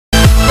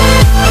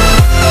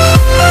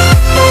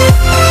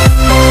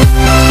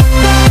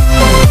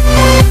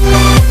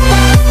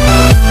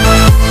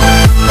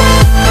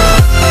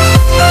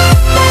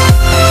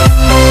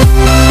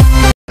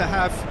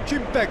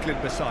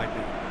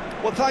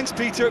thanks,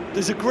 Peter.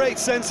 There's a great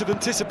sense of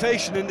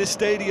anticipation in this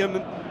stadium,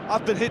 and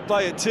I've been hit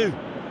by it too.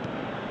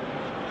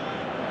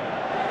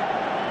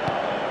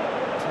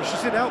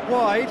 Pushes it out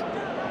wide.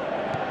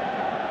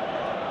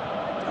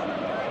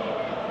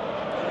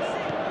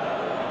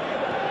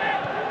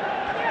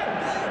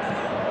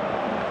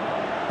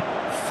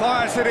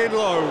 Fires it in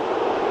low.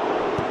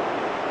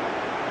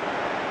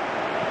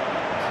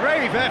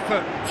 Brave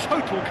effort,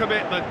 total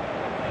commitment.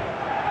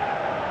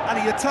 And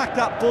he attacked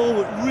that ball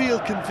with real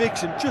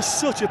conviction. Just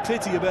such a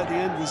pity about the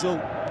end result.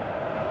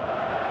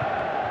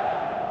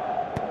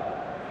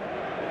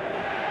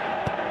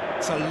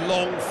 It's a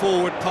long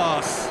forward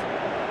pass.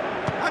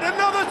 And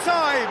another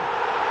time!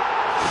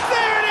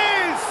 There it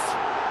is!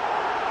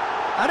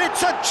 And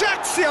it's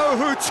Ajaccio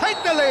who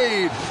take the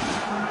lead!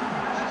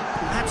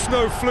 That's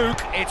no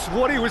fluke, it's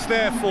what he was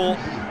there for.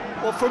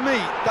 Well, for me,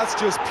 that's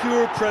just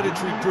pure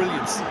predatory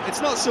brilliance.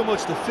 It's not so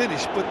much the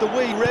finish, but the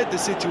way he read the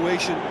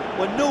situation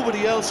when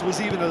nobody else was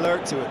even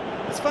alert to it.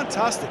 It's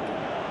fantastic.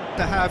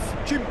 To have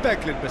Jim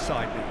Beglin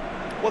beside me.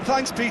 Well,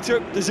 thanks, Peter.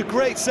 There's a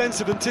great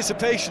sense of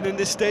anticipation in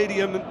this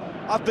stadium, and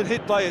I've been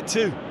hit by it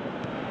too.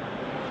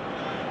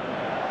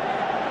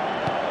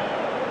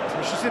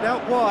 Pushes it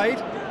out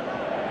wide.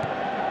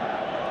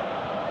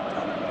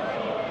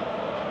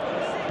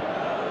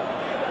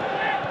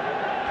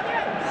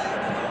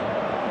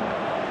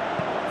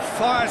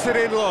 Fires it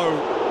in low.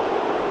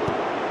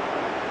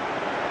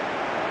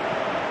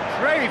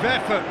 Brave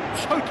effort,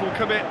 total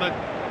commitment.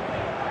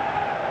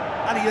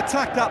 And he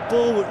attacked that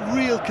ball with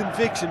real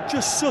conviction.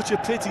 Just such a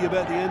pity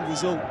about the end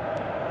result.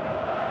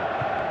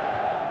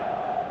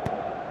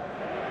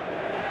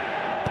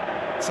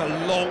 It's a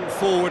long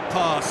forward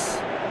pass.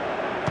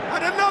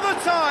 And another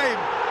time!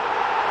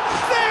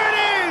 There it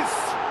is!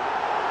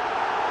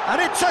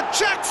 And it's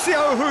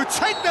Ajaccio who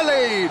take the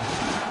lead!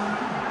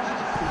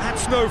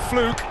 That's no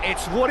fluke,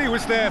 it's what he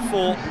was there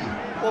for.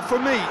 Well, for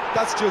me,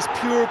 that's just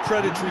pure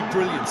predatory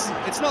brilliance.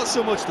 It's not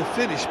so much the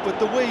finish, but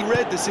the way he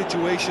read the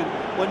situation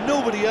when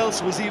nobody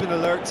else was even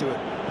alert to it.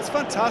 It's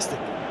fantastic.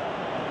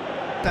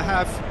 To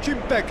have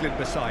Jim Beglin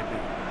beside me.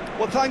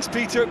 Well, thanks,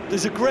 Peter.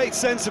 There's a great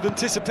sense of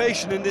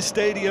anticipation in this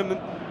stadium,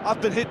 and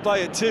I've been hit by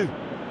it too.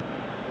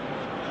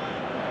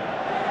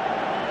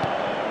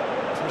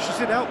 Pushes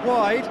it out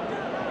wide.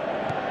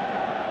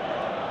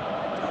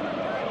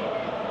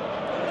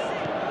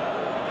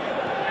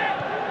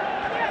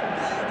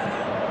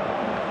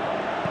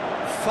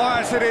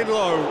 Fires it in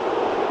low.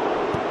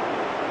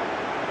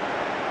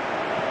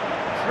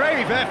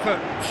 Brave effort,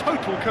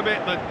 total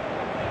commitment.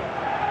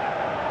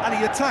 And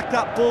he attacked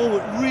that ball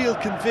with real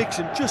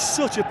conviction. Just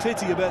such a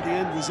pity about the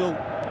end result.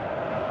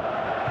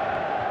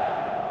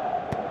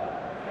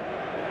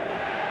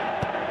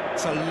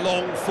 It's a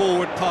long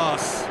forward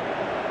pass.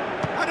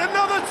 And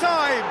another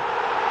time!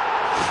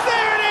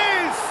 There it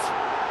is!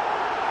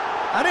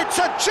 And it's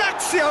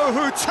Ajaccio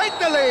who take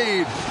the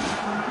lead!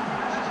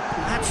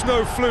 That's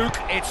no fluke,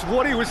 it's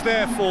what he was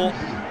there for.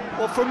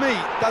 Well, for me,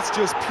 that's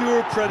just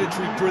pure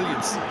predatory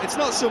brilliance. It's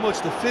not so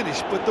much the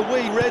finish, but the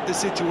way he read the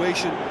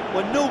situation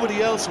when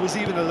nobody else was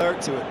even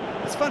alert to it.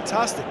 It's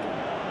fantastic.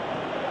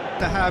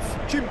 To have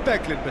Jim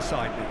Beglin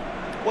beside me.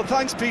 Well,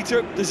 thanks,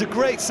 Peter. There's a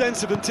great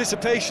sense of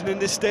anticipation in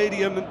this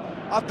stadium, and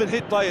I've been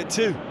hit by it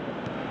too.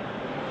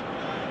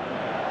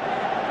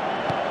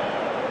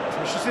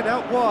 Pushes it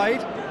out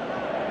wide.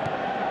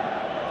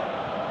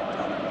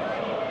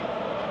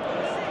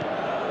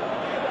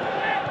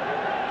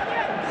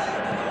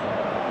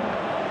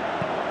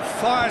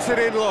 Fires it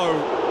in low.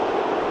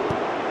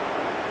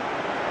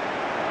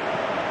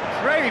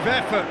 Brave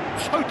effort,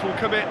 total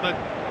commitment.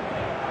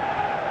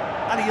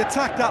 And he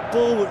attacked that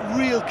ball with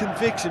real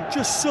conviction.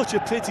 Just such a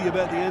pity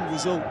about the end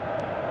result.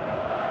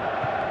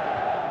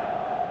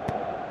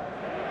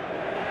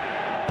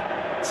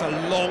 It's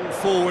a long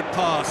forward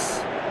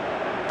pass.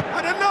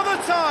 And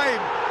another time!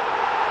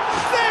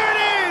 There it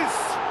is!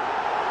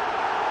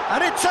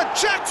 And it's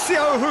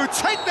Ajaccio who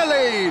take the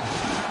lead!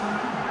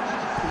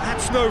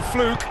 That's no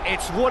fluke,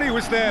 it's what he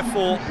was there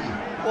for.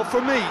 Well,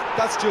 for me,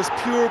 that's just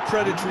pure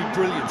predatory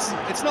brilliance.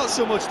 It's not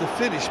so much the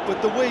finish,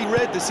 but the way he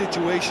read the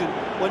situation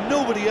when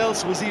nobody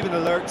else was even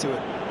alert to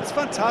it. It's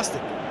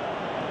fantastic.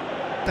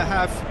 To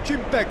have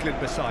Jim Beglin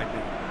beside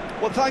me.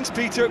 Well, thanks,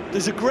 Peter.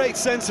 There's a great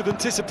sense of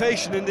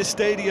anticipation in this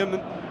stadium,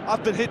 and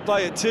I've been hit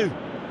by it too.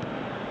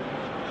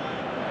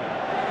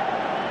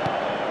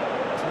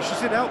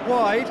 Pushes it out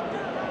wide.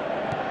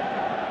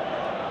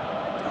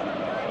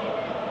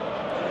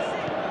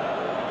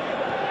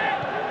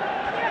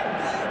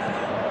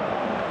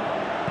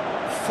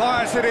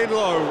 Fires it in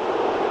low.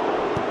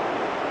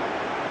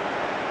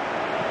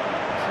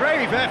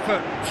 Brave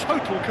effort,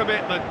 total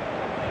commitment.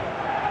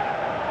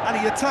 And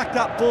he attacked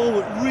that ball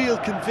with real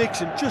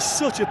conviction. Just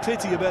such a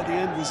pity about the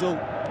end result.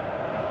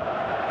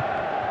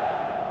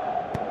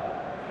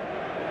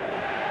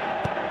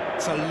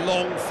 It's a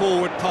long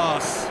forward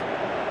pass.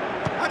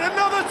 And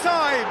another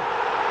time!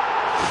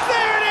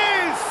 There it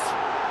is!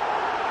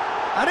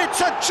 And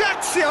it's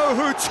Ajaccio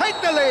who take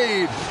the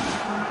lead!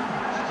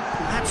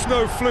 That's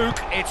no fluke,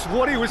 it's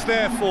what he was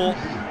there for.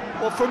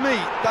 Well, for me,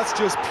 that's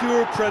just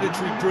pure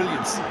predatory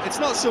brilliance. It's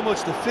not so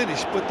much the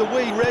finish, but the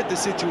way he read the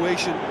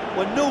situation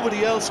when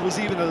nobody else was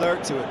even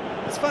alert to it.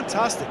 It's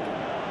fantastic.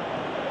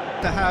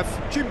 To have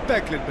Jim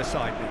Beglin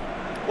beside me.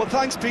 Well,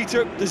 thanks,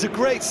 Peter. There's a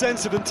great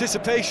sense of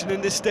anticipation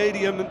in this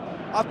stadium, and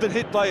I've been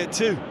hit by it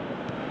too.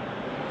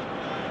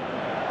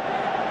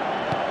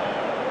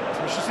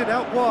 Pushes it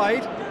out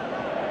wide.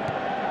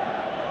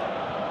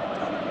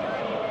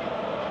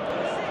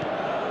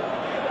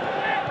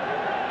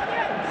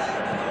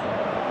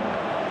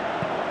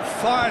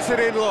 Fires it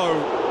in low.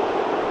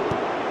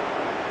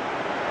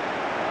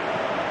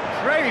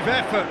 Brave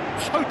effort,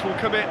 total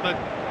commitment.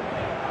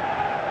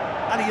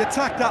 And he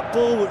attacked that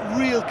ball with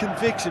real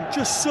conviction.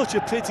 Just such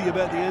a pity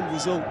about the end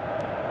result.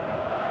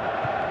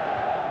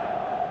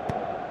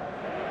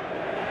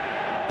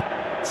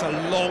 It's a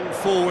long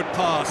forward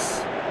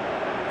pass.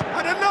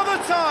 And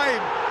another time!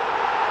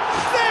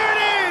 There it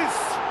is!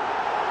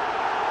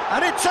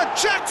 And it's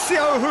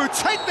Ajaccio who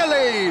take the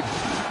lead!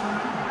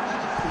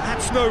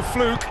 That's no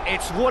fluke,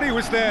 it's what he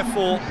was there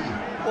for.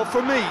 Well,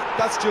 for me,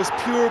 that's just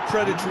pure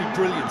predatory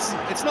brilliance.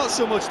 It's not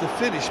so much the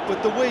finish,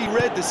 but the way he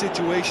read the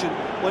situation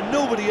when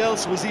nobody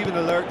else was even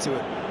alert to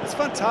it. It's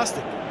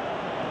fantastic.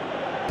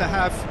 To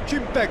have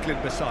Jim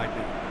Beglin beside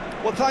me.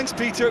 Well, thanks,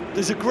 Peter.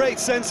 There's a great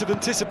sense of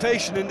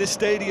anticipation in this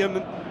stadium,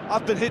 and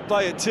I've been hit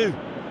by it too.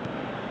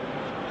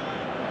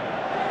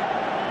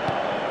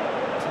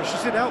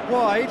 Pushes it out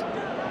wide.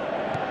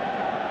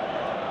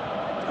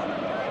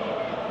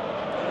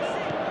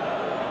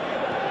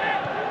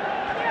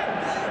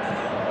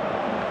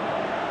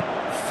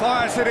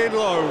 Fires it in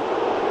low.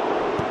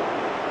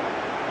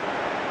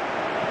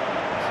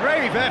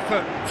 Brave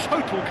effort,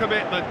 total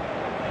commitment.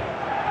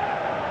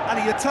 And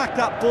he attacked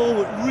that ball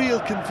with real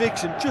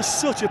conviction.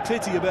 Just such a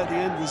pity about the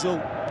end result.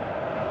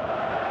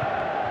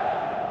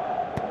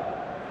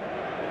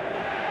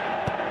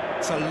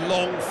 It's a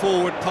long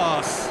forward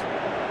pass.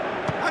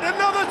 And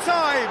another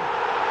time!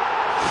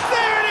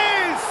 There it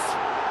is!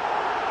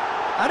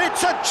 And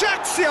it's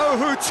Ajaccio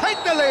who take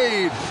the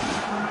lead!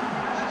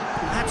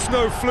 That's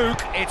no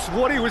fluke, it's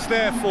what he was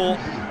there for.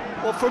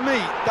 Well, for me,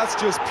 that's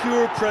just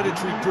pure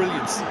predatory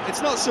brilliance.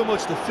 It's not so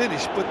much the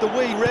finish, but the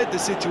way he read the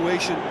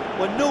situation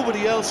when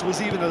nobody else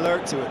was even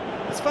alert to it.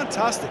 It's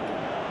fantastic.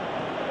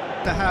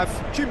 To have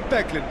Jim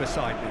Beglin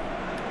beside me.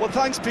 Well,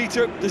 thanks,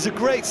 Peter. There's a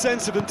great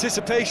sense of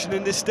anticipation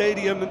in this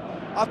stadium, and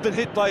I've been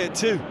hit by it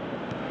too.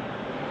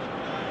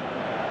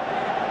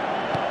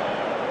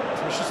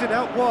 Pushes it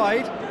out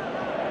wide.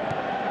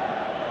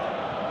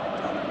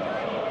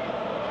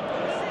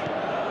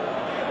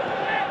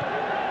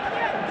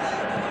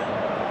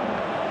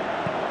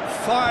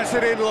 Fires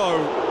it in low.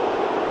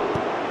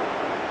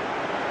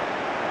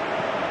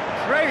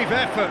 Brave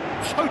effort,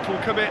 total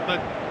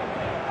commitment.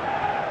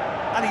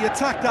 And he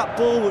attacked that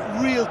ball with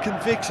real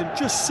conviction.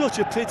 Just such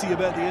a pity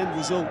about the end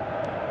result.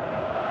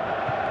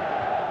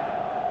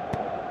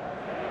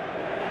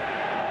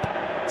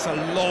 It's a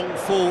long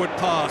forward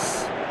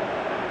pass.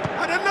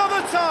 And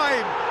another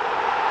time!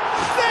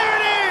 There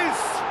it is!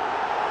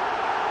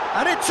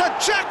 And it's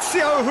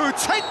Ajaccio who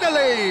take the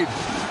lead!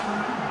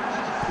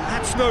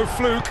 That's no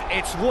fluke,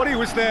 it's what he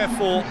was there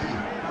for.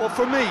 Well,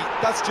 for me,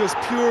 that's just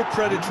pure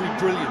predatory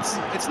brilliance.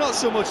 It's not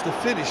so much the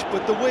finish,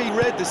 but the way he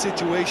read the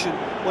situation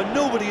when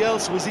nobody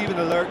else was even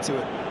alert to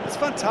it. It's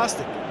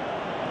fantastic.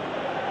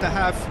 To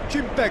have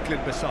Jim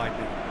Beglin beside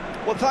me.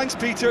 Well, thanks,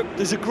 Peter.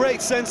 There's a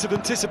great sense of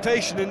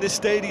anticipation in this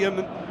stadium,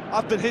 and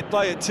I've been hit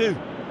by it too.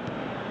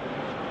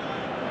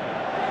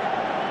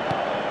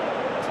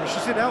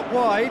 Pushes it out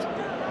wide.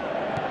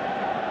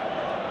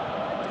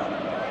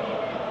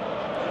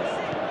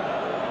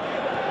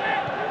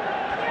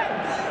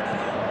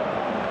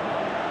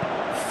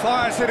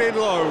 Fires it in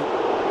low.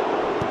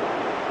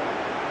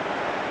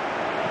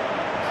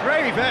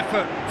 Brave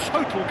effort,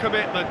 total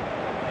commitment.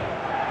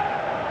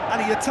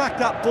 And he attacked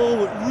that ball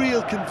with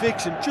real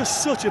conviction.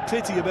 Just such a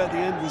pity about the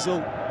end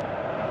result.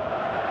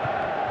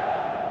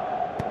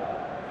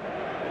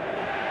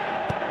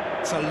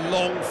 It's a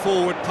long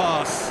forward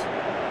pass.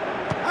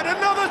 And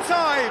another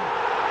time!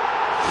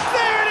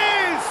 There it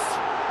is!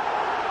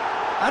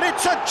 And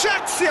it's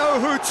Ajaccio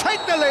who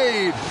take the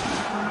lead!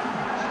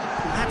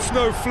 That's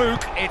no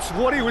fluke, it's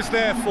what he was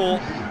there for.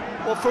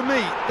 Well, for me,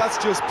 that's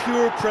just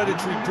pure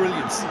predatory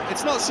brilliance.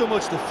 It's not so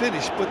much the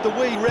finish, but the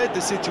way he read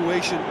the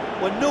situation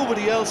when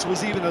nobody else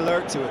was even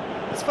alert to it.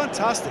 It's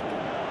fantastic.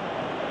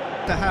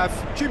 To have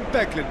Jim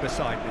Beglin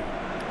beside me.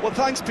 Well,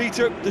 thanks,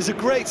 Peter. There's a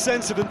great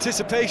sense of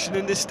anticipation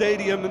in this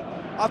stadium, and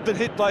I've been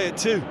hit by it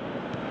too.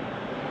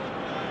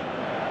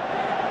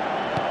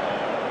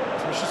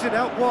 Pushes it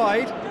out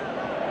wide.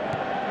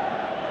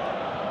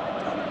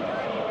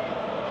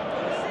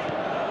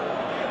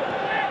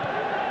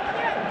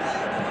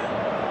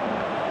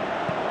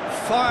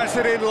 Fires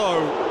it in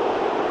low.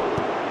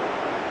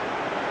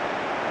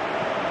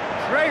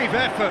 Brave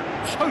effort,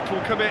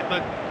 total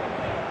commitment.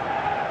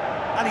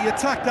 And he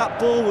attacked that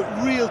ball with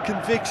real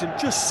conviction.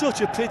 Just such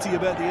a pity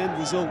about the end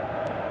result.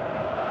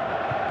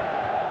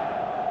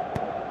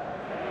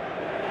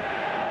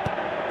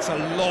 It's a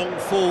long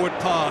forward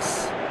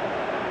pass.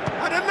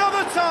 And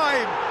another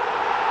time!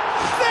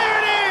 There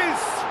it is!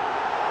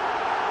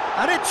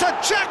 And it's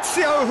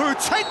Ajaccio who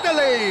take the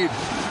lead!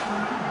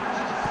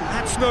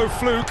 That's no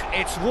fluke,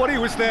 it's what he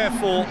was there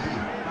for.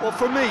 Well,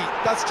 for me,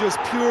 that's just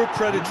pure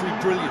predatory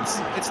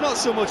brilliance. It's not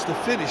so much the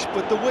finish,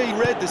 but the way he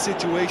read the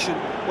situation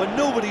when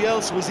nobody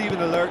else was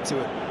even alert to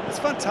it. It's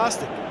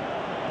fantastic.